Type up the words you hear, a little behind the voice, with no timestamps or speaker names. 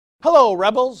Hello,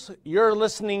 Rebels. You're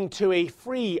listening to a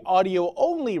free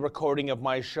audio-only recording of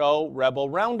my show, Rebel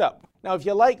Roundup. Now, if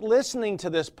you like listening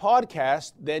to this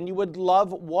podcast, then you would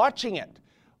love watching it.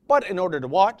 But in order to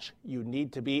watch, you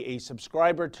need to be a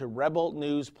subscriber to Rebel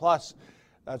News Plus.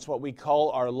 That's what we call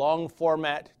our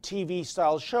long-format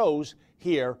TV-style shows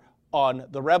here on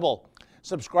The Rebel.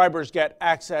 Subscribers get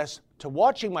access to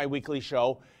watching my weekly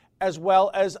show, as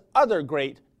well as other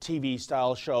great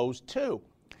TV-style shows, too.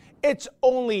 It's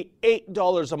only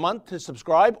 $8 a month to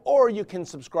subscribe, or you can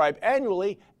subscribe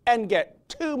annually and get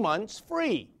 2 months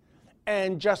free.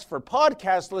 And just for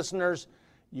podcast listeners,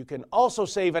 you can also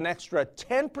save an extra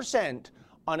 10%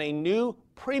 on a new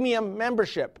premium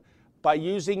membership by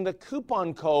using the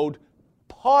coupon code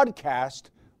PODCAST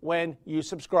when you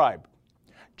subscribe.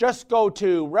 Just go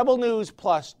to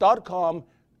rebelnewsplus.com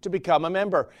to become a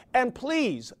member. And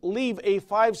please leave a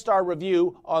 5-star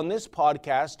review on this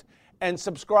podcast and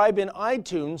subscribe in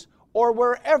iTunes or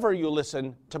wherever you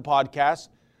listen to podcasts.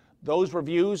 Those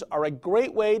reviews are a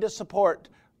great way to support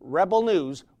Rebel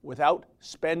News without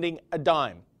spending a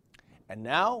dime. And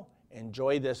now,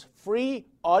 enjoy this free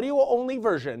audio-only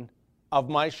version of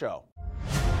my show.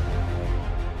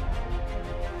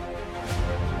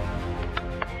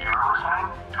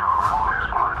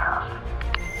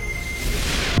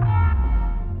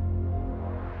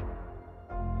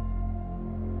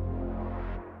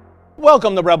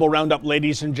 Welcome to Rebel Roundup,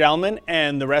 ladies and gentlemen,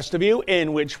 and the rest of you,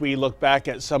 in which we look back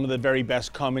at some of the very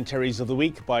best commentaries of the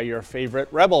week by your favorite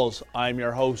Rebels. I'm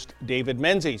your host, David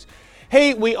Menzies.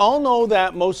 Hey, we all know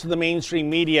that most of the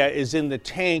mainstream media is in the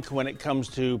tank when it comes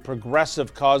to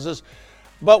progressive causes,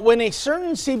 but when a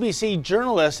certain CBC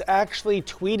journalist actually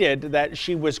tweeted that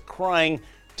she was crying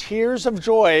tears of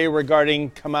joy regarding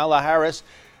Kamala Harris,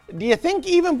 do you think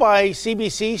even by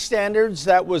CBC standards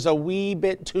that was a wee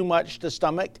bit too much to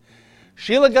stomach?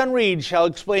 Sheila Gunn Reid shall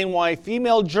explain why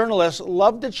female journalists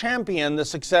love to champion the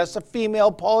success of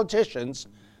female politicians,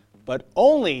 but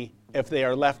only if they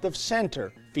are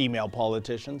left-of-center female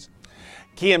politicians.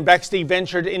 Cian Bexte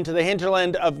ventured into the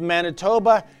hinterland of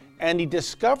Manitoba, and he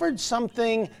discovered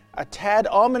something a tad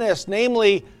ominous,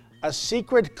 namely a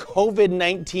secret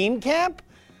COVID-19 camp.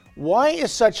 Why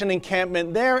is such an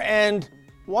encampment there, and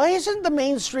why isn't the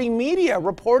mainstream media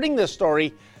reporting this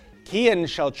story? Cian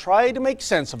shall try to make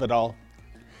sense of it all.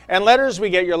 And letters, we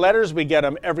get your letters. We get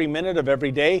them every minute of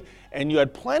every day. And you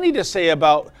had plenty to say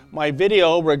about my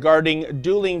video regarding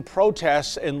dueling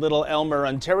protests in Little Elmer,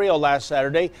 Ontario last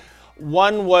Saturday.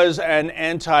 One was an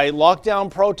anti-lockdown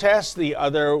protest. The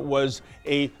other was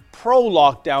a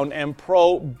pro-lockdown and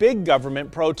pro-big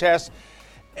government protest.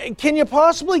 Can you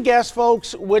possibly guess,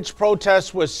 folks, which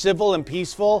protest was civil and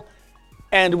peaceful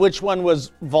and which one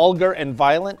was vulgar and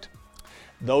violent?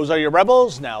 Those are your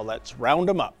Rebels. Now let's round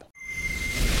them up.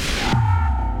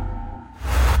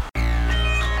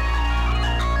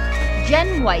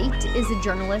 Jen White is a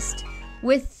journalist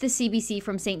with the CBC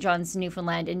from St. John's,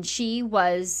 Newfoundland, and she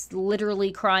was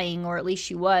literally crying, or at least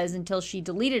she was, until she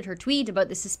deleted her tweet about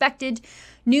the suspected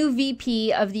new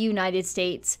VP of the United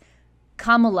States,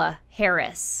 Kamala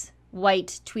Harris.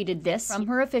 White tweeted this from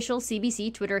her official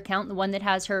CBC Twitter account, the one that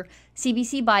has her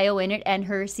CBC bio in it and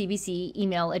her CBC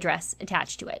email address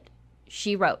attached to it.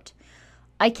 She wrote,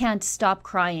 "I can't stop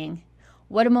crying.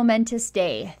 What a momentous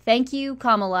day. Thank you,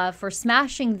 Kamala, for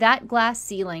smashing that glass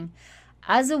ceiling.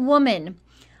 As a woman,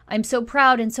 I'm so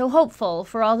proud and so hopeful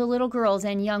for all the little girls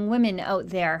and young women out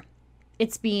there.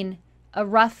 It's been a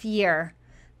rough year,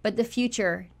 but the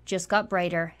future just got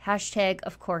brighter. Hashtag,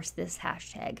 of course, this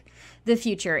hashtag. The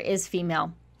future is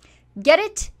female." Get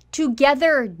it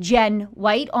together, Jen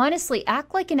White. Honestly,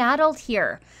 act like an adult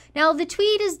here. Now, the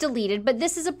tweet is deleted, but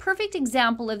this is a perfect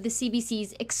example of the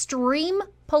CBC's extreme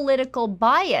political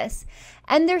bias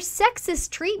and their sexist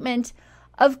treatment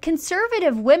of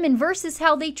conservative women versus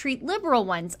how they treat liberal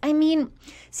ones. I mean,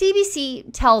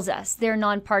 CBC tells us they're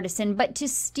nonpartisan, but to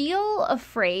steal a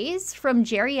phrase from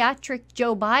geriatric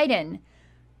Joe Biden,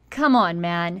 come on,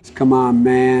 man. Come on,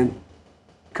 man.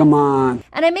 Come on.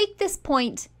 And I make this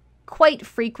point quite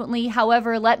frequently.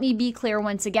 However, let me be clear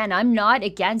once again, I'm not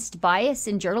against bias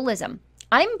in journalism.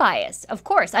 I'm biased, of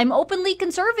course. I'm openly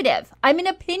conservative. I'm an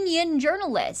opinion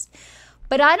journalist.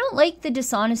 But I don't like the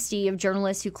dishonesty of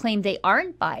journalists who claim they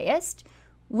aren't biased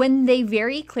when they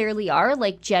very clearly are,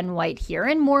 like Jen White here.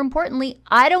 And more importantly,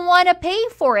 I don't want to pay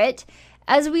for it,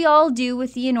 as we all do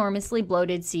with the enormously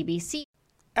bloated CBC.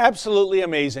 Absolutely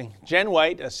amazing. Jen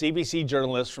White, a CBC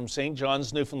journalist from St.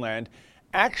 John's, Newfoundland,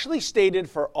 actually stated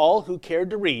for all who cared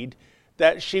to read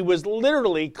that she was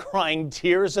literally crying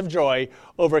tears of joy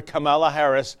over Kamala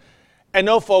Harris. And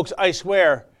no, folks, I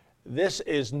swear, this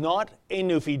is not a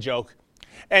Newfie joke.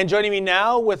 And joining me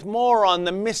now with more on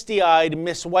the misty-eyed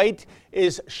Miss White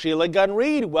is Sheila Gunn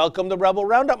Reid. Welcome to Rebel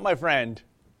Roundup, my friend.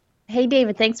 Hey,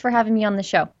 David, thanks for having me on the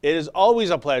show. It is always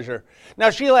a pleasure. Now,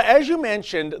 Sheila, as you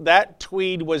mentioned, that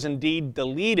tweet was indeed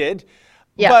deleted.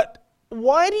 Yeah. But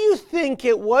why do you think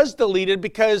it was deleted?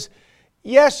 Because,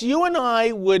 yes, you and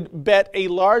I would bet a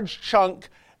large chunk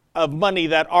of money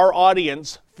that our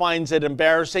audience finds it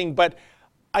embarrassing, but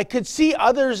I could see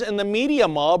others in the media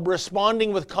mob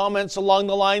responding with comments along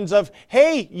the lines of,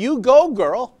 hey, you go,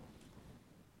 girl.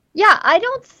 Yeah, I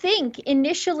don't think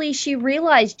initially she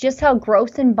realized just how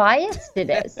gross and biased it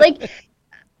is.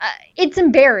 It's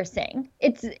embarrassing.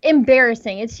 It's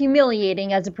embarrassing. It's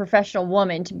humiliating as a professional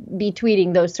woman to be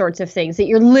tweeting those sorts of things, that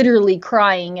you're literally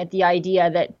crying at the idea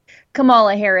that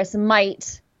Kamala Harris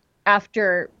might,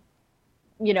 after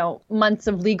months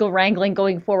of legal wrangling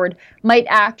going forward, might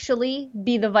actually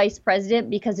be the vice president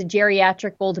because a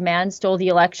geriatric old man stole the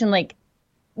election.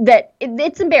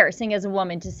 It's embarrassing as a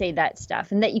woman to say that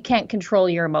stuff and that you can't control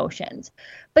your emotions.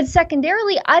 But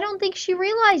secondarily, I don't think she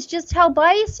realized just how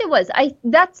biased it was.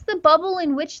 That's the bubble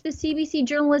in which the CBC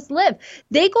journalists live.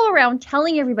 They go around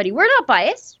telling everybody, we're not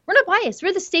biased. We're not biased.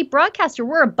 We're the state broadcaster.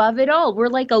 We're above it all. We're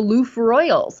like aloof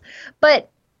royals. But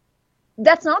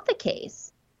that's not the case.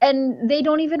 And they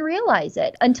don't even realize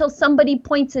it until somebody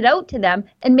points it out to them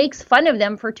and makes fun of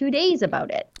them for 2 days about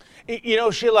it. You know,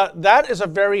 Sheila, that is a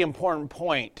very important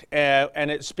point,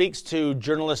 and it speaks to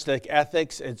journalistic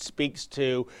ethics. It speaks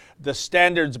to the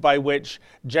standards by which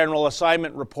general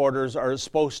assignment reporters are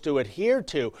supposed to adhere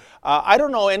to. I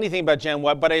don't know anything about Jen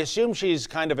White, but I assume she's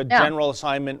kind of a general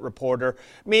assignment reporter,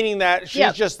 meaning that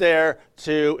she's just there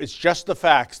it's just the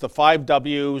facts, the 5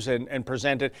 W's, and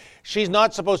present it. She's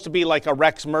not supposed to be like a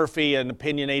Rex Murphy, an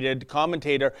opinionated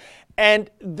commentator. And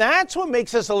that's what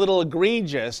makes this a little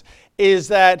egregious, is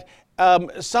that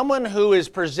someone who is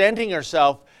presenting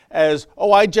herself as,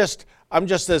 I'm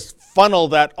just this funnel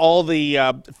that all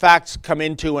the facts come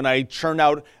into and I churn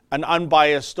out an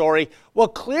unbiased story. Well,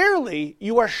 clearly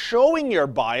you are showing your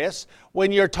bias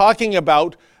when you're talking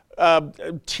about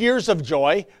tears of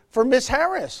joy for Miss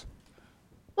Harris.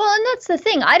 Well, and that's the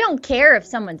thing. I don't care if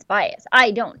someone's biased.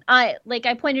 I don't. Like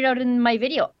I pointed out in my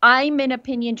video, I'm an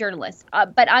opinion journalist,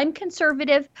 but I'm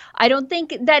conservative. I don't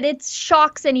think that it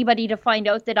shocks anybody to find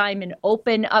out that I'm an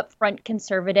open, upfront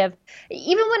conservative.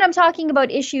 Even when I'm talking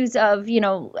about issues of,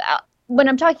 when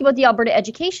I'm talking about the Alberta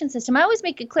education system, I always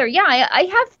make it clear, I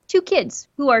have 2 kids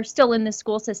who are still in the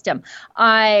school system.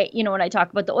 When I talk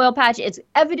about the oil patch, it's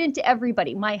evident to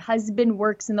everybody. My husband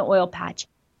works in the oil patch.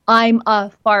 I'm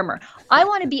a farmer. I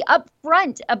want to be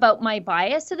upfront about my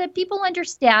bias so that people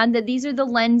understand that these are the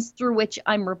lens through which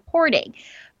I'm reporting.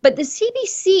 But the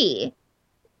CBC,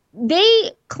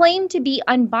 they claim to be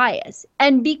unbiased.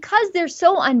 And because they're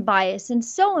so unbiased and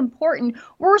so important,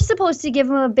 we're supposed to give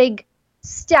them a big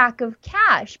stack of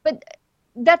cash. But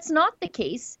that's not the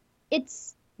case.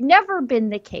 It's never been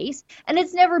the case. And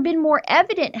it's never been more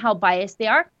evident how biased they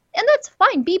are. And that's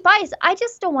fine. Be biased. I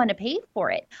just don't want to pay for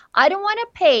it. I don't want to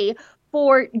pay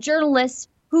for journalists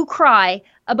who cry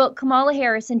about Kamala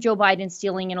Harris and Joe Biden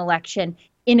stealing an election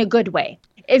in a good way.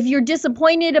 If you're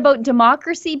disappointed about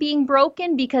democracy being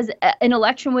broken because an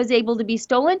election was able to be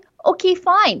stolen, okay,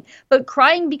 fine. But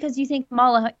crying because you think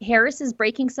Kamala Harris is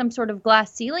breaking some sort of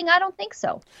glass ceiling, I don't think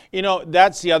so.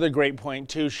 That's the other great point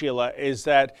too, Sheila, is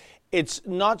that it's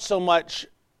not so much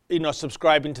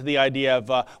subscribing to the idea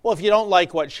of, if you don't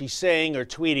like what she's saying or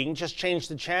tweeting, just change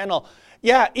the channel.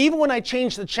 Yeah, even when I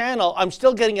change the channel, I'm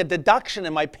still getting a deduction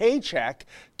in my paycheck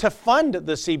to fund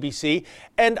the CBC.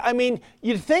 And I mean,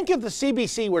 you'd think if the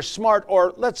CBC were smart,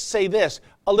 or let's say this,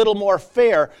 a little more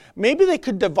fair, maybe they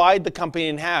could divide the company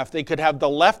in half. They could have the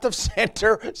left of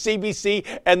center CBC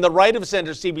and the right of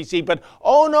center CBC. But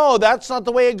oh no, that's not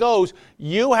the way it goes.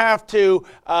 You have to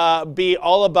be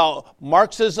all about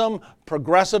Marxism,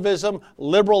 progressivism,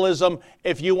 liberalism,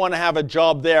 if you want to have a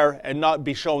job there and not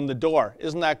be shown the door.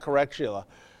 Isn't that correct, Sheila?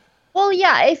 Well,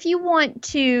 yeah, if you want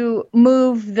to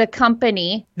move the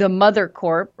company, the mother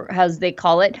corp, as they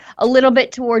call it, a little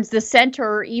bit towards the center,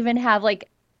 or even have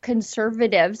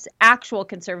conservatives, actual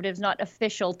conservatives, not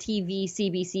official TV,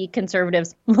 CBC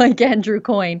conservatives like Andrew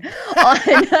Coyne.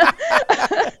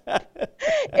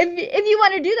 If you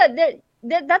want to do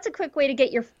that's a quick way to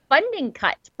get your funding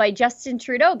cut by Justin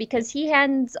Trudeau, because he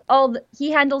handles all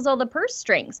the purse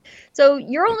strings. So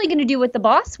you're only going to do what the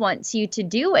boss wants you to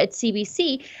do at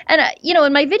CBC. And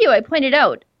in my video, I pointed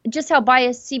out just how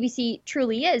biased CBC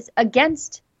truly is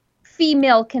against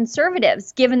female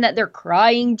conservatives, given that they're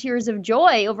crying tears of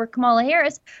joy over Kamala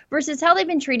Harris, versus how they've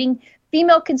been treating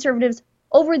female conservatives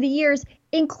over the years,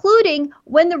 including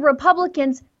when the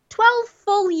Republicans 12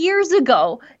 full years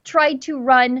ago, tried to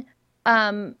run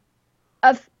a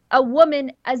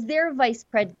woman as their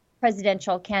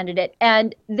presidential candidate.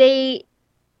 And they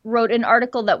wrote an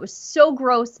article that was so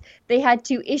gross, they had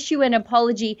to issue an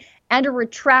apology and a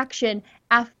retraction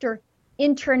after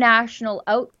international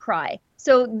outcry.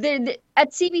 So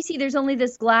at CBC, there's only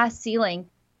this glass ceiling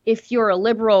if you're a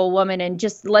liberal woman, and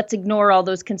just let's ignore all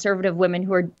those conservative women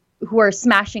who are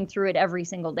smashing through it every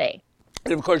single day.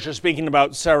 And of course, you're speaking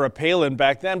about Sarah Palin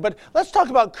back then, but let's talk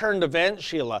about current events,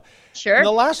 Sheila. Sure. In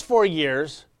the last 4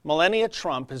 years, Melania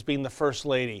Trump has been the First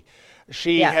Lady.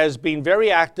 She has been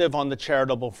very active on the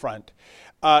charitable front.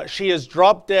 She is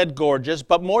drop dead gorgeous,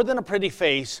 but more than a pretty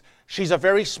face, she's a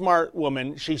very smart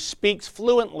woman. She speaks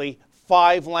fluently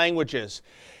 5 languages.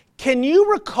 Can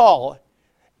you recall,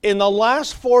 in the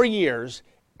last 4 years,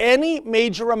 any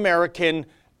major American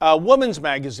women's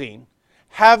magazine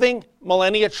having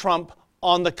Melania Trump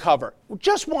on the cover?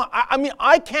 Just one. I mean,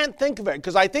 I can't think of it,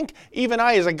 because I think even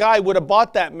I, as a guy, would have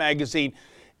bought that magazine.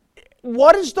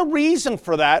 What is the reason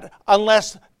for that,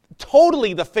 unless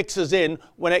totally the fix is in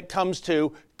when it comes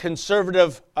to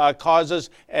conservative causes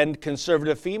and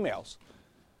conservative females?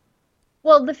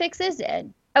 Well, the fix is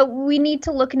in. We need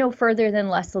to look no further than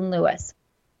Leslyn Lewis.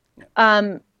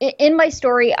 In my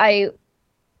story,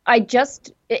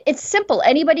 it's simple.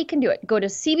 Anybody can do it. Go to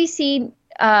cbc.ca,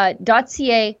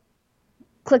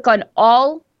 click on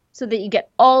all so that you get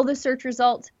all the search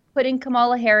results, put in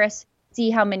Kamala Harris,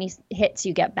 see how many hits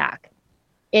you get back.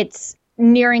 It's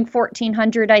nearing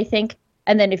 1,400, I think.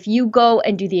 And then if you go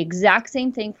and do the exact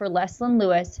same thing for Leslyn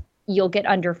Lewis, you'll get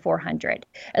under 400.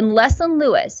 And Leslyn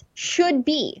Lewis should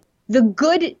be the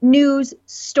good news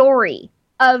story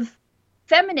of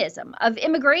feminism, of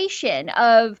immigration,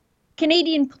 of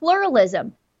Canadian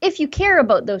pluralism, if you care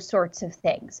about those sorts of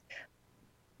things.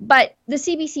 But the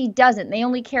CBC doesn't. They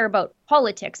only care about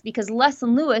politics, because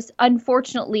Leslyn Lewis,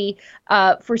 unfortunately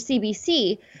for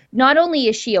CBC, not only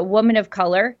is she a woman of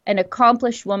color, an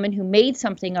accomplished woman who made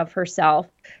something of herself,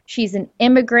 she's an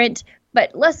immigrant,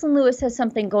 but Leslyn Lewis has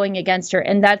something going against her,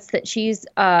 and that's that she's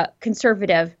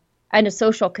conservative and a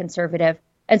social conservative.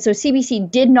 And so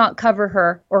CBC did not cover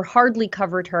her, or hardly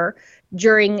covered her,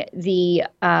 during the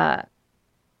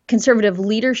conservative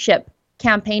leadership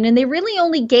campaign. And they really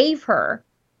only gave her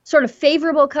sort of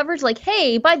favorable coverage, like,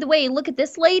 hey, by the way, look at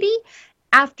this lady,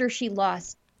 after she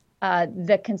lost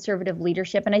the conservative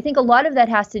leadership. And I think a lot of that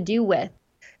has to do with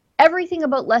everything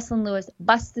about Leslyn Lewis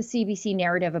busts the CBC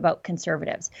narrative about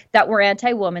conservatives, that we're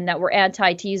anti-woman, that we're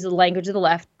anti, to use the language of the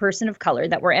left, person of color,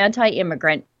 that we're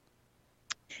anti-immigrant,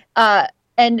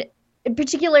 and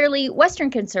particularly Western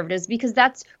conservatives, because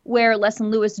that's where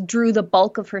Leslyn Lewis drew the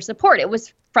bulk of her support. It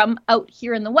was from out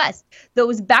here in the West.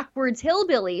 Those backwards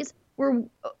hillbillies were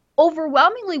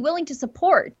overwhelmingly willing to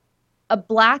support a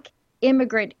Black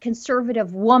immigrant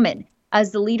conservative woman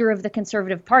as the leader of the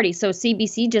Conservative Party. So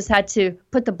CBC just had to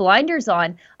put the blinders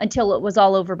on until it was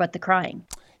all over but the crying.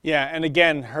 Yeah, and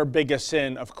again, her biggest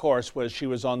sin, of course, was she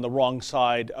was on the wrong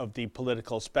side of the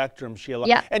political spectrum, Sheila.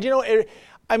 Yeah. And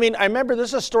I remember this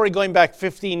is a story going back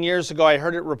 15 years ago. I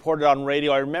heard it reported on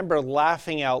radio. I remember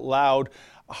laughing out loud,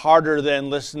 harder than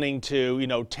listening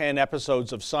to, 10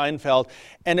 episodes of Seinfeld.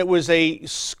 And it was a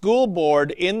school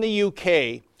board in the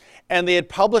UK, and they had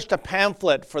published a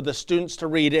pamphlet for the students to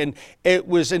read, and it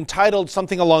was entitled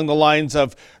something along the lines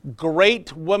of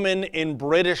Great Women in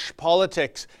British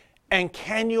Politics. And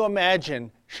can you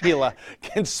imagine, Sheila,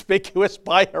 conspicuous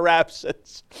by her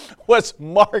absence was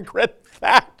Margaret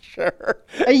Thatcher.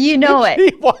 You know it.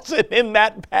 She wasn't in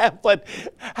that pamphlet.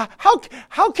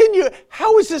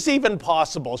 How is this even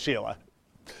possible, Sheila?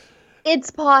 It's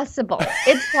possible.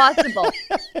 It's possible.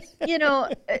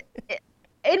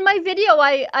 In my video,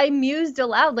 I mused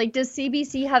aloud, like, does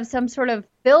CBC have some sort of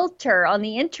filter on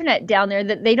the internet down there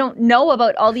that they don't know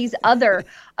about all these other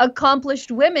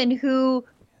accomplished women who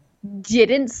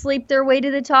didn't sleep their way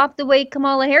to the top the way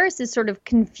Kamala Harris is sort of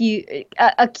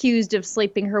accused of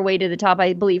sleeping her way to the top.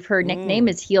 I believe her nickname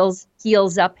is Heels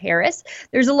Up Harris.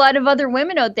 There's a lot of other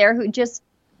women out there who just,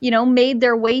 made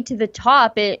their way to the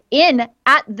top in,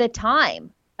 at the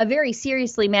time, a very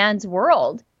seriously man's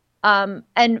world. And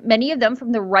many of them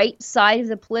from the right side of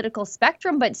the political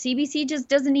spectrum, but CBC just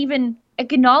doesn't even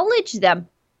acknowledge them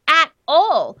at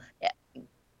all.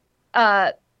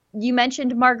 You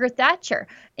mentioned Margaret Thatcher.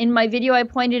 In my video, I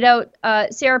pointed out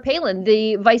Sarah Palin,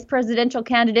 the vice presidential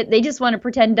candidate. They just want to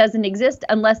pretend doesn't exist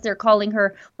unless they're calling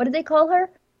her, what do they call her?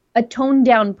 A toned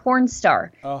down porn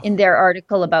star in their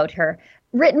article about her.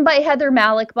 Written by Heather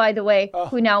Malik, by the way,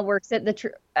 who now works at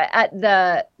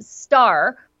the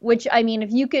Star, which,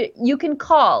 if you can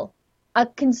call a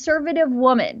conservative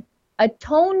woman a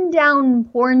toned down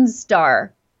porn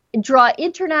star draw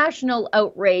international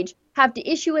outrage, have to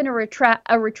issue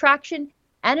a retraction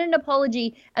and an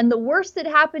apology, and the worst that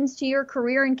happens to your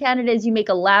career in Canada is you make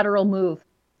a lateral move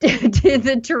to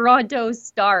the Toronto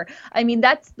Star. I mean,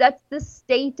 that's the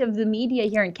state of the media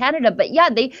here in Canada. But yeah,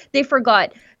 they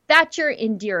forgot Thatcher,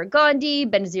 Indira Gandhi,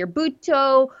 Benazir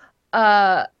Bhutto,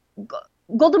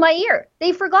 Golda Meir.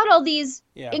 They forgot all these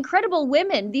incredible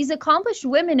women, these accomplished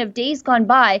women of days gone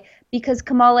by, because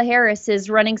Kamala Harris is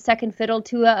running second fiddle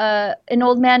to an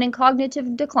old man in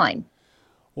cognitive decline.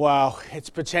 Wow, it's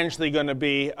potentially going to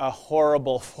be a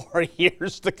horrible 4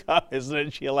 years to come, isn't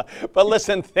it, Sheila? But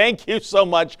listen, thank you so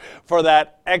much for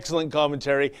that excellent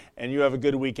commentary, and you have a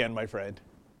good weekend, my friend.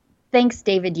 Thanks,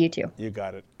 David. You too. You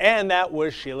got it. And that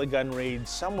was Sheila Gunn Reid,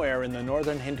 somewhere in the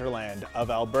northern hinterland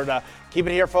of Alberta. Keep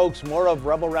it here, folks. More of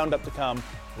Rebel Roundup to come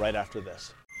right after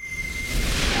this.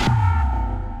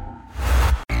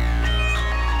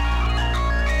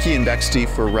 Cian Bexte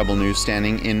for Rebel News,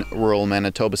 standing in rural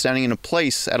Manitoba, standing in a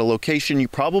place at a location you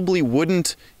probably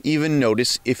wouldn't even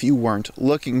notice if you weren't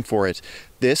looking for it.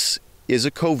 This is a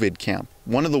COVID camp,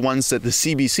 one of the ones that the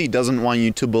CBC doesn't want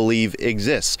you to believe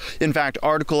exists. In fact,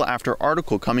 article after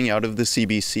article coming out of the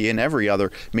CBC and every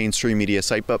other mainstream media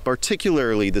site, but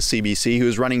particularly the CBC, who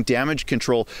is running damage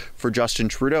control for Justin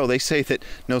Trudeau, they say that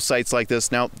no sites like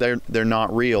this, now they're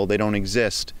not real, they don't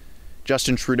exist.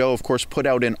 Justin Trudeau, of course, put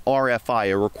out an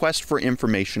RFI, a request for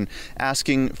information,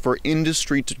 asking for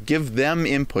industry to give them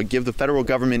input, give the federal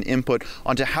government input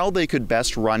onto how they could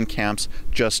best run camps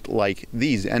just like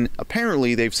these. And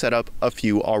apparently they've set up a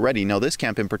few already. Now, this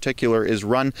camp in particular is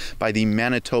run by the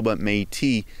Manitoba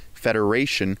Métis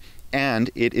Federation, and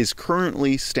it is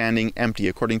currently standing empty,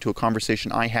 according to a conversation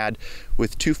I had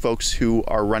with two folks who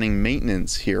are running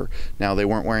maintenance here. Now, they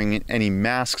weren't wearing any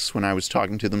masks when I was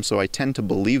talking to them, so I tend to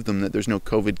believe them that there's no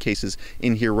COVID cases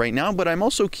in here right now, but I'm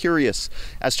also curious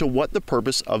as to what the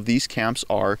purpose of these camps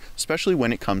are, especially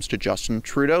when it comes to Justin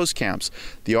Trudeau's camps.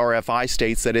 The RFI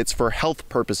states that it's for health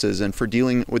purposes and for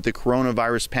dealing with the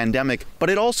coronavirus pandemic, but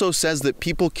it also says that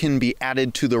people can be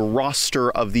added to the roster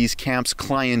of these camps'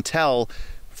 clientele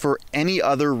for any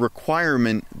other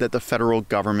requirement that the federal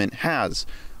government has.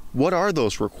 What are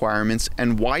those requirements,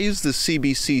 and why is the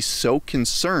CBC so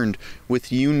concerned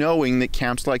with you knowing that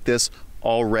camps like this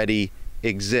already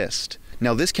exist?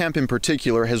 Now, this camp in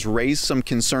particular has raised some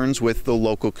concerns with the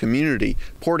local community.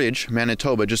 Portage,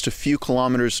 Manitoba, just a few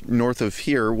kilometers north of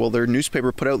here, well, their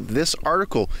newspaper put out this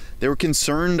article. They were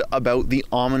concerned about the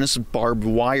ominous barbed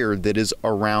wire that is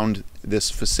around this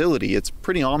facility. It's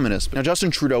pretty ominous. Now, Justin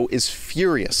Trudeau is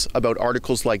furious about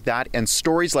articles like that and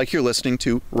stories like you're listening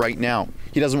to right now.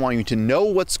 He doesn't want you to know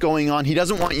what's going on. He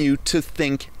doesn't want you to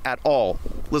think at all.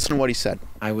 Listen to what he said.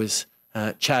 I was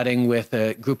chatting with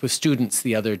a group of students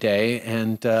the other day,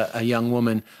 and a young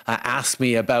woman asked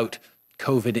me about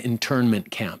COVID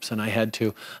internment camps, and I had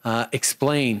to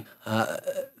explain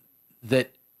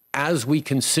that as we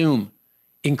consume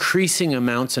increasing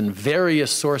amounts and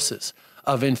various sources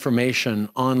of information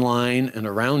online and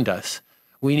around us,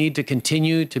 we need to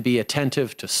continue to be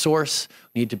attentive to source.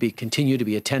 We need to continue to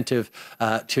be attentive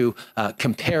to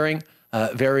comparing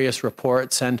various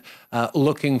reports and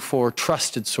looking for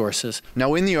trusted sources.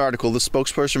 Now, in the article, the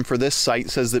spokesperson for this site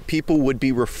says that people would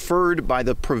be referred by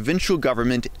the provincial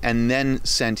government and then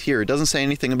sent here. It doesn't say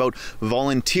anything about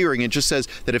volunteering. It just says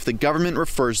that if the government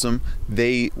refers them,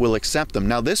 they will accept them.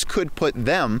 Now, this could put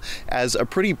them as a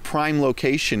pretty prime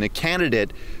location, a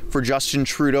candidate for Justin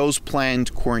Trudeau's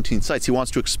planned quarantine sites. He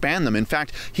wants to expand them. In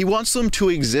fact, he wants them to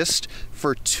exist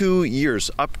for 2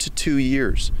 years, up to 2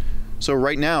 years. So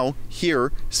right now,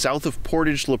 here, south of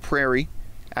Portage-La Prairie,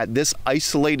 at this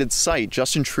isolated site,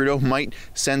 Justin Trudeau might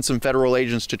send some federal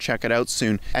agents to check it out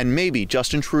soon. And maybe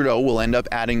Justin Trudeau will end up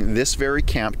adding this very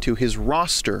camp to his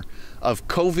roster of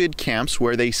COVID camps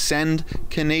where they send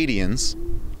Canadians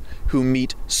who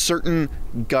meet certain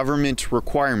government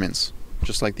requirements,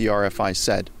 just like the RFI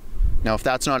said. Now, if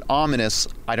that's not ominous,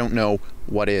 I don't know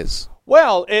what is.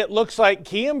 Well, it looks like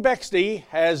Cian Bexte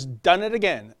has done it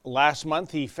again. Last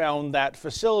month, he found that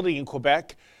facility in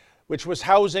Quebec, which was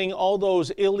housing all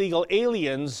those illegal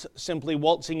aliens simply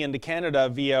waltzing into Canada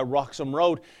via Roxham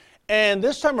Road. And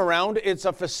this time around, it's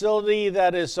a facility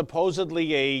that is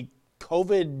supposedly a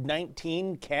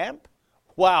COVID-19 camp.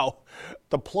 Wow,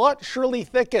 the plot surely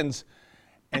thickens.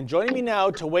 And joining me now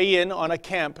to weigh in on a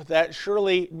camp that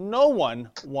surely no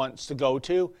one wants to go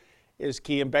to is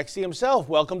Cian Bexte himself.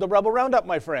 Welcome to Rebel Roundup,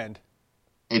 my friend.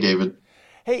 Hey, David.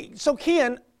 Hey, so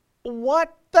Cian,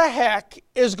 what the heck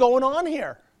is going on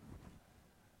here?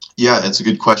 Yeah, it's a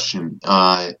good question.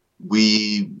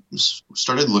 we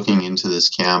started looking into this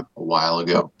camp a while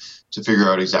ago to figure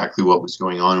out exactly what was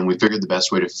going on, and we figured the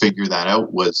best way to figure that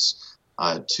out was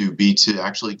to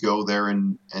actually go there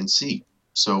and see.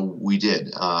 So we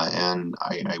did, and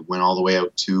I went all the way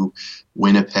out to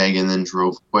Winnipeg and then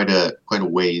drove quite a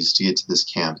ways to get to this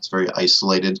camp. It's very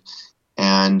isolated,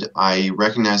 and I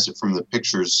recognized it from the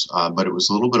pictures, but it was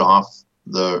a little bit off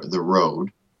the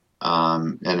road,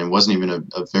 and it wasn't even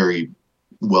a very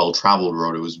well-traveled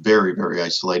road. It was very, very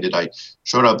isolated. I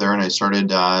showed up there and I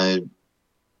started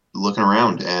looking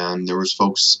around, and there was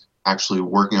folks actually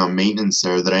working on maintenance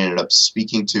there that I ended up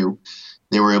speaking to.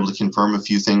 They were able to confirm a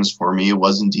few things for me. It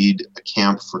was indeed a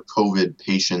camp for COVID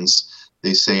patients.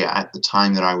 They say at the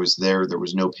time that I was there, there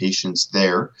was no patients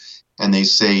there. And they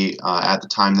say at the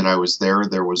time that I was there,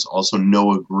 there was also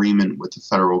no agreement with the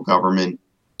federal government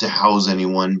to house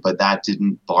anyone, but that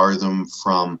didn't bar them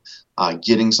from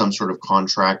getting some sort of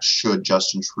contract should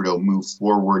Justin Trudeau move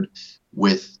forward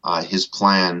with his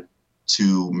plan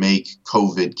to make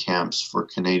COVID camps for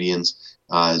Canadians.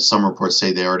 Some reports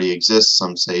say they already exist,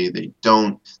 some say they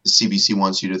don't. The CBC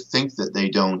wants you to think that they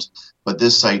don't, but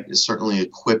this site is certainly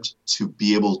equipped to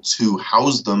be able to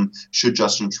house them should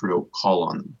Justin Trudeau call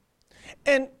on them.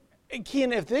 And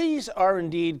Cian, if these are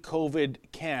indeed COVID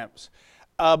camps,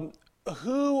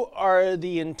 who are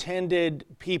the intended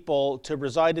people to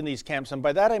reside in these camps? And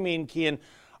by that I mean, Cian,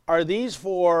 are these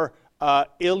for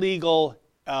illegal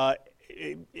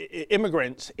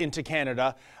immigrants into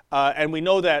Canada? And we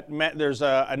know that there's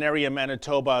an area in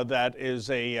Manitoba that is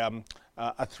a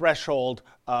threshold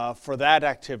for that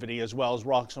activity, as well as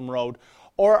Roxham Road.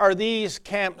 Or are these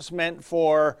camps meant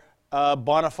for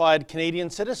bona fide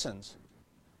Canadian citizens?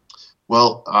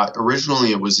 Well,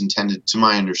 originally it was intended, to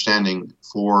my understanding,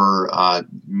 for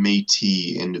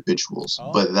Métis individuals,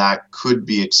 but that could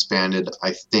be expanded,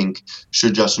 I think,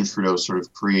 should Justin Trudeau sort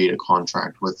of create a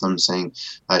contract with them saying,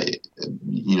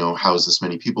 house this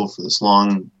many people for this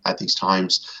long at these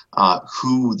times.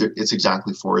 Who it's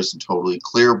exactly for isn't totally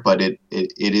clear, but it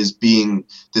is being,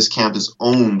 this camp is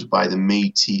owned by the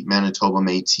Manitoba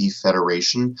Métis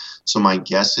Federation. So my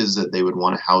guess is that they would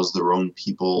want to house their own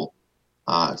people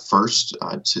first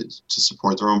to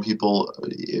support their own people,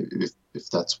 if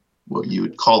that's what you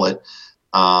would call it.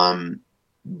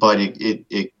 But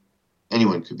it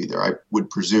anyone could be there, I would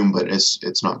presume, but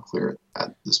it's not clear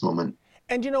at this moment.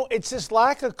 And it's this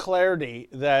lack of clarity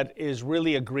that is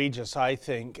really egregious, I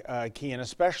think, Cian,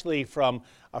 especially from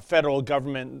a federal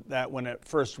government that, when it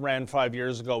first ran 5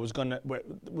 years ago,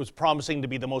 was promising to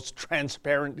be the most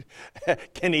transparent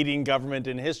Canadian government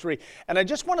in history. And I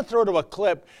just want to throw to a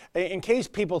clip, in case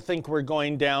people think we're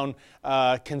going down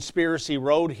conspiracy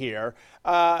road here.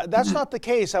 That's not the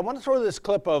case. I want to throw this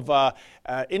clip of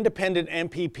independent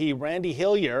MPP Randy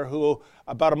Hillier, who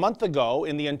about a month ago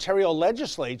in the Ontario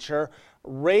legislature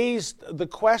raised the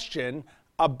question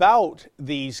about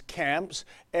these camps.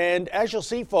 And as you'll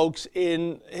see, folks,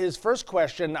 in his first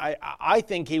question, I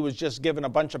think he was just given a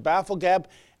bunch of bafflegab.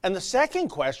 And the second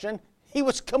question, he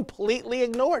was completely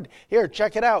ignored. Here,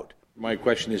 check it out. My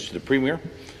question is to the Premier.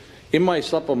 In my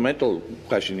supplemental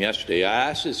question yesterday, I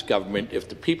asked this government if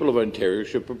the people of Ontario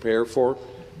should prepare for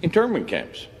internment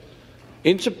camps.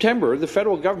 In September, the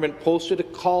federal government posted a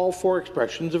call for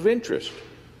expressions of interest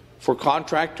for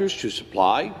contractors to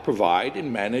supply, provide,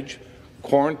 and manage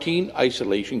quarantine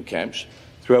isolation camps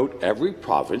throughout every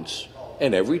province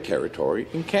and every territory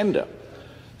in Canada.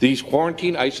 These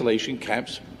quarantine isolation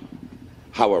camps,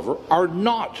 however, are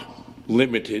not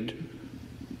limited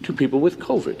to people with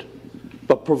COVID,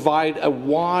 but provide a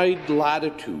wide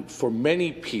latitude for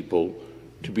many people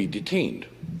to be detained.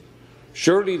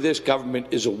 Surely this government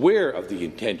is aware of the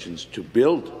intentions to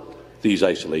build these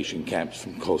isolation camps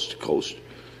from coast to coast.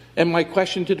 And my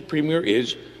question to the Premier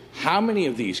is, how many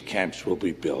of these camps will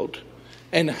be built,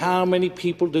 and how many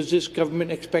people does this government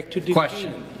expect to detain?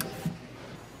 Question.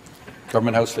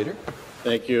 Government House Leader.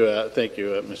 Thank you,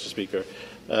 Mr. Speaker.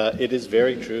 It is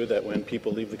very true that when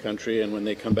people leave the country and when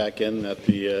they come back in, that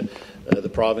the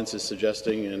province is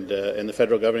suggesting, and the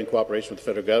federal government, in cooperation with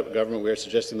the federal government, we are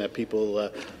suggesting that people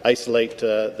isolate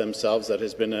themselves. That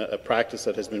has been a practice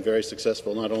that has been very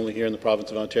successful, not only here in the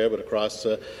province of Ontario, but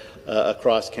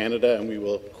across Canada. And we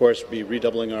will, of course, be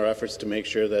redoubling our efforts to make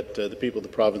sure that the people of the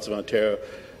province of Ontario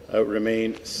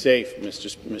remain safe,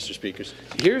 Mr. Speaker.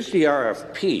 Here's the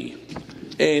RFP.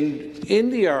 And in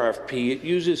the RFP, it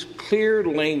uses clear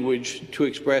language to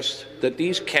express that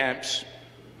these camps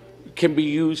can be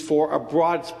used for a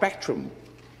broad spectrum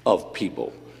of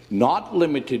people, not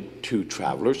limited to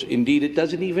travellers. Indeed, it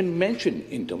doesn't even mention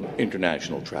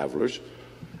international travellers.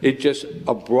 It's just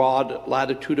a broad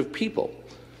latitude of people.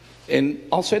 And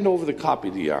I'll send over the copy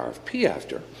of the RFP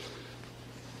after.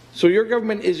 So your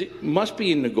government must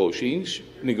be in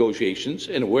negotiations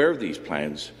and aware of these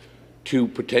plans to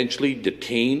potentially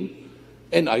detain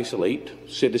and isolate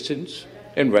citizens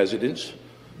and residents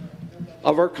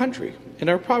of our country and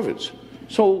our province.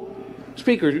 So,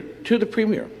 Speaker, to the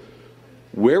Premier,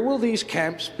 where will these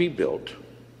camps be built?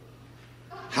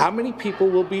 How many people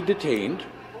will be detained?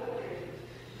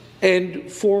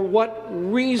 And for what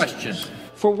reasons?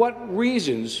 For what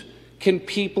reasons can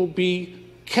people be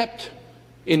kept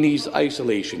in these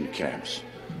isolation camps?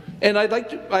 And I'd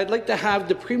like to have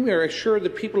the Premier assure the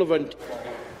people of Ontario.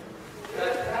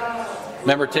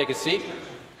 Member, take a seat.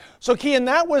 So, Cian,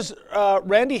 that was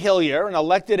Randy Hillier, an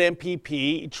elected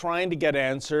MPP, trying to get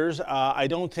answers. I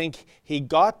don't think he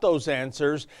got those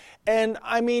answers. And,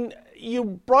 I mean, you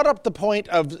brought up the point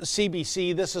of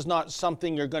CBC. This is not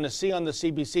something you're going to see on the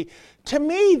CBC. To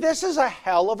me, this is a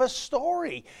hell of a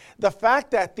story. The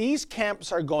fact that these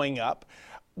camps are going up,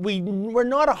 we're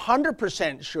not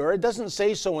 100% sure. It doesn't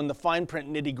say so in the fine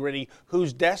print nitty-gritty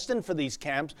who's destined for these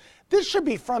camps. This should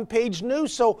be front page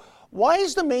news. So why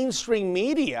is the mainstream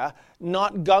media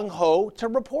not gung-ho to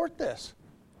report this?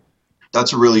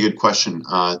 That's a really good question.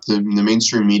 The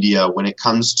mainstream media, when it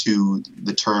comes to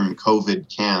the term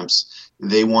COVID camps,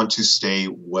 they want to stay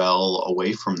well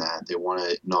away from that. They want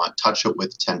to not touch it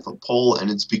with a 10-foot pole,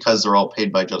 and it's because they're all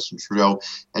paid by Justin Trudeau,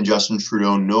 and Justin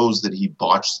Trudeau knows that he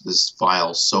botched this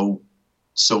file so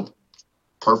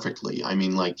perfectly. I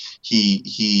mean, like,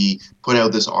 he put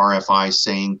out this RFI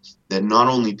saying that not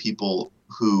only people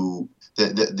who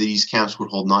that these camps would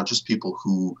hold not just people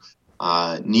who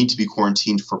need to be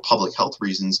quarantined for public health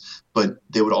reasons, but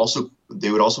they would also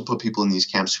put people in these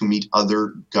camps who meet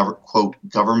other quote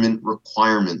government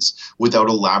requirements without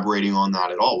elaborating on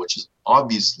that at all, which is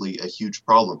obviously a huge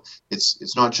problem.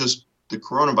 It's not just the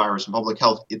coronavirus and public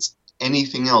health, it's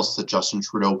anything else that Justin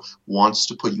Trudeau wants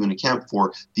to put you in a camp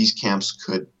for. These camps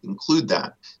could include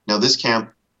that. Now, this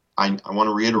camp, I want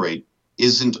to reiterate,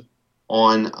 isn't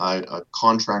on a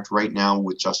contract right now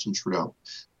with Justin Trudeau.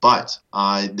 But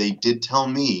they did tell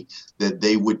me that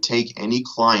they would take any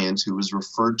client who was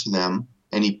referred to them,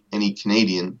 any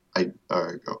Canadian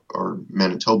or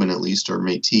Manitoban at least, or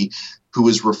Métis, who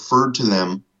was referred to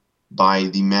them by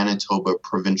the Manitoba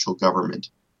provincial government.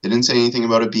 They didn't say anything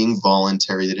about it being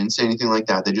voluntary. They didn't say anything like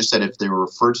that. They just said if they were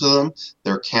referred to them,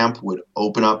 their camp would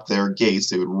open up their gates.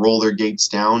 They would roll their gates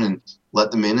down and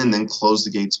let them in and then close the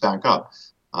gates back up.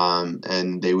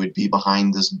 And they would be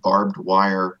behind this barbed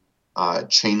wire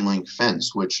chain link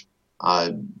fence, which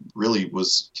really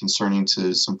was concerning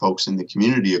to some folks in the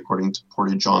community, according to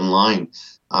Portage Online,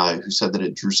 who said that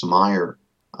it drew some ire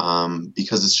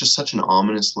because it's just such an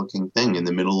ominous looking thing in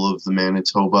the middle of the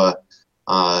Manitoba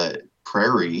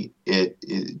prairie. It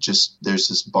just, there's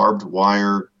this barbed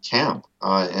wire camp,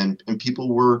 and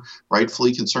people were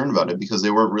rightfully concerned about it because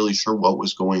they weren't really sure what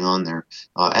was going on there,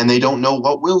 and they don't know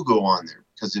what will go on there.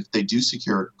 Because if they do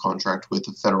secure a contract with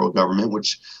the federal government,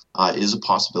 which is a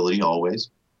possibility always,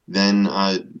 then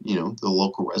the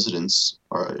local residents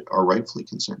are rightfully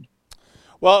concerned.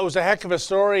 Well, it was a heck of a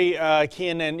story,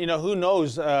 Cian, and who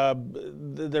knows?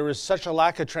 There is such a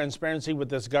lack of transparency with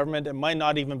this government. It might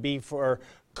not even be for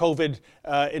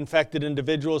COVID-infected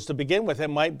individuals to begin with. It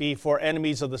might be for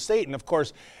enemies of the state. And of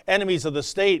course, enemies of the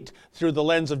state through the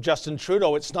lens of Justin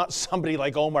Trudeau, it's not somebody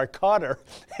like Omar Khadr.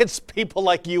 It's people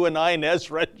like you and I and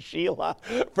Ezra and Sheila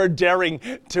for daring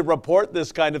to report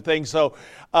this kind of thing. So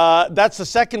that's the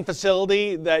second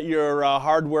facility that your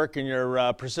hard work and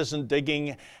your persistent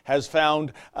digging has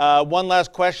found. One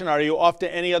last question. Are you off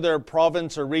to any other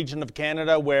province or region of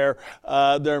Canada where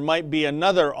there might be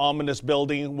another ominous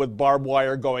building with barbed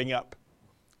wire going up?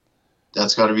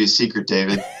 That's got to be a secret,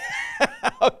 David.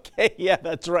 Okay, yeah,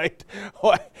 that's right.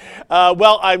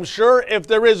 Well, I'm sure if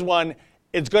there is one,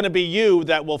 it's going to be you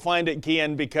that will find it,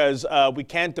 Cian, because we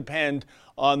can't depend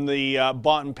on the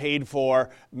bought and paid for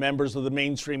members of the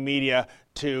mainstream media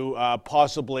to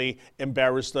possibly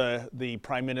embarrass the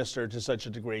Prime Minister to such a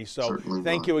degree. So Certainly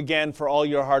thank not. you again for all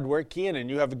your hard work, Cian, and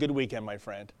you have a good weekend, my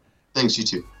friend. Thanks, you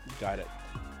too. Got it.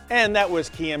 And that was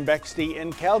Cian Bexte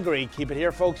in Calgary. Keep it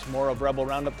here, folks. More of Rebel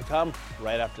Roundup to come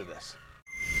right after this.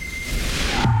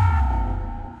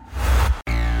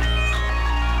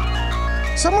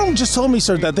 Someone just told me,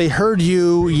 sir, that they heard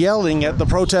you yelling at the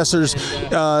protesters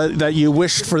that you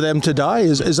wished for them to die.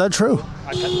 Is that true?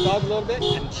 I cut the dog a little bit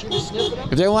and she was sniffing them.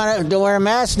 If they want to wear a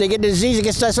mask, they get disease. I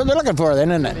guess that's what they're looking for, then,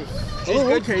 isn't it?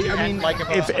 Oh, okay. I mean,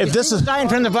 if this is dying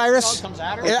from the virus,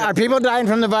 are people dying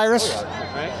from the virus?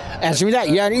 Answer me that.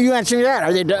 Yeah, you answer me that.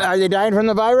 Are they dying from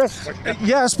the virus?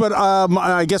 Yes, but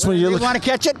I guess when you They look... want to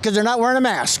catch it because they're not wearing a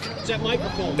mask.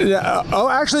 oh,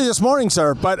 actually this morning,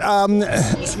 sir, but...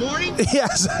 This morning?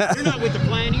 Yes. You're not with the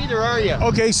plan either, are you?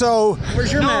 Okay, so...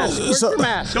 Where's your mask? Where's your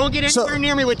mask? Don't get anywhere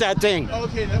near me with that thing.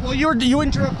 Okay, well, you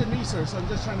interrupted me, sir, so I'm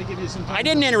just trying to give you some time. I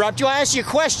didn't interrupt you. I asked you a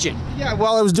question. Yeah,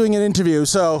 well, I was doing an interview,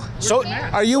 so...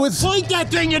 Are you with... Point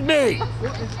that thing at me!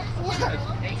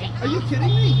 Are you kidding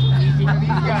me?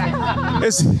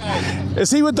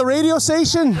 Is he with the radio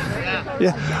station?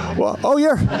 Yeah. Well, oh,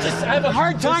 I have a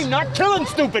hard time not killing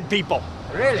stupid people.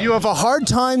 you have a hard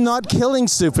time not killing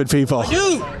stupid people.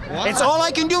 Dude, it's all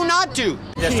I can do not to.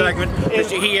 This argument,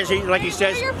 he like he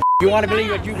says, you want to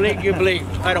believe what you believe, you believe.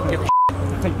 I don't give a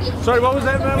Sorry, what was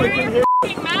that, man? Wear your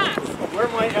f***ing mask. Wear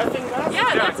my effing mask?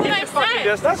 Yeah, that's what I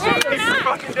said. That's Wear not your mask.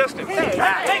 fucking distance. Hey,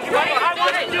 I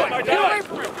wanted to do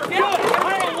it.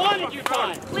 I wanted you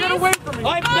to. Get away from me.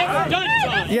 I've never done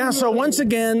it. Yeah, so once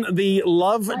again, the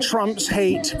love trumps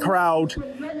hate crowd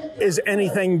is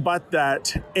anything but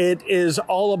that. It is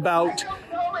all about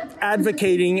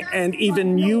advocating and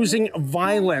even using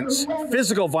violence,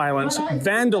 physical violence,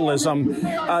 vandalism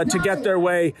to get their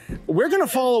way. We're going to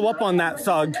follow up on that,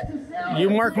 Thug. You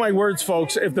mark my words,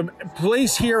 folks. If the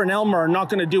police here in Aylmer are not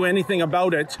going to do anything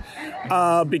about it,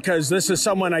 because this is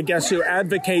someone, I guess, who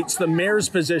advocates the mayor's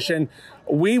position,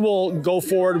 we will go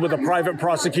forward with a private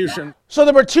prosecution. So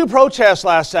there were two protests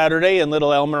last Saturday in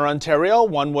Little Aylmer, Ontario.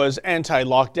 One was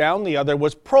anti-lockdown, the other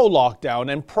was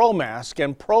pro-lockdown and pro-mask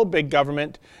and pro-big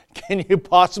government. Can you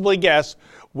possibly guess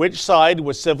which side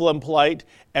was civil and polite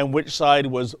and which side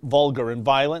was vulgar and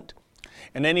violent?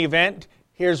 In any event,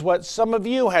 here's what some of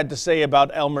you had to say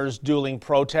about Aylmer's dueling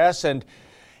protests, and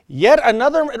yet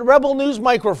another Rebel News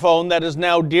microphone that is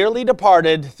now dearly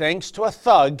departed thanks to a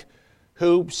thug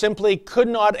who simply could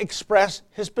not express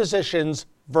his positions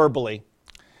verbally.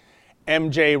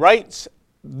 MJ writes,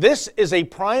 "This is a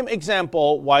prime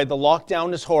example why the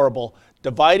lockdown is horrible,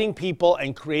 dividing people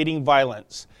and creating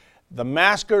violence. The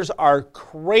maskers are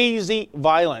crazy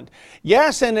violent."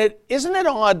 Yes, and isn't it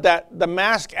odd that the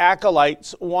mask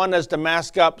acolytes want us to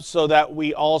mask up so that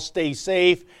we all stay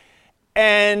safe,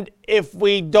 and if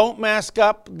we don't mask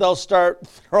up, they'll start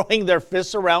throwing their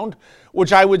fists around,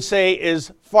 which I would say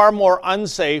is far more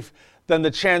unsafe than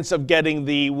the chance of getting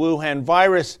the Wuhan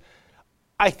virus.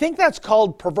 I think that's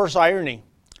called perverse irony.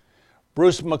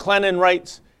 Bruce McLennan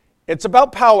writes, "It's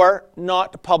about power,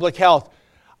 not public health.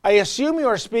 I assume you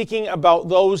are speaking about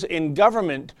those in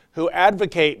government who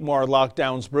advocate more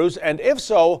lockdowns, Bruce, and if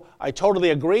so, I totally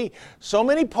agree. So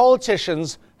many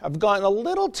politicians have gotten a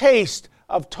little taste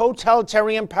of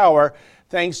totalitarian power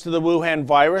thanks to the Wuhan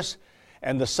virus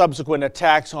and the subsequent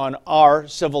attacks on our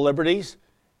civil liberties.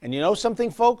 And you know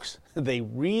something, folks? They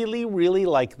really, really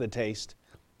like the taste."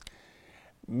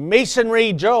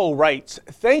 Masonry Joe writes,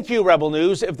 "Thank you, Rebel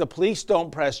News. If the police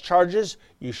don't press charges,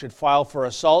 you should file for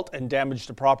assault and damage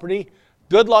to property.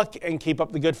 Good luck and keep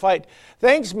up the good fight."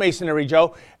 Thanks, Masonry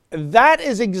Joe. That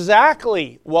is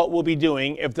exactly what we'll be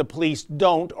doing if the police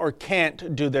don't or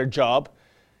can't do their job.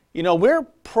 You know, we're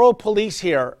pro-police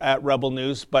here at Rebel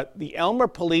News, but the Aylmer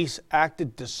police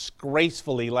acted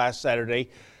disgracefully last Saturday,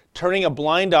 turning a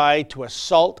blind eye to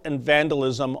assault and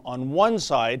vandalism on one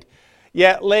side,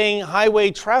 yet laying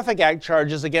Highway Traffic Act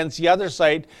charges against the other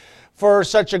side for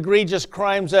such egregious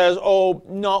crimes as,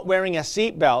 not wearing a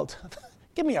seatbelt.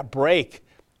 Give me a break.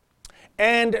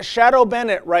 And Shadow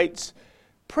Bennett writes,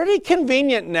 "Pretty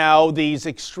convenient now these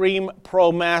extreme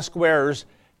pro-mask wearers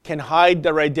can hide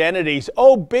their identities.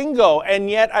 Oh, bingo,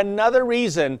 and yet another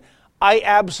reason I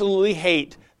absolutely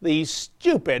hate these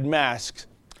stupid masks."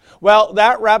 Well,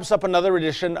 that wraps up another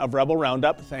edition of Rebel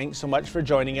Roundup. Thanks so much for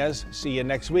joining us. See you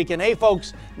next week. And hey,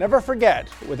 folks, never forget,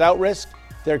 without risk,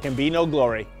 there can be no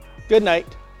glory. Good night.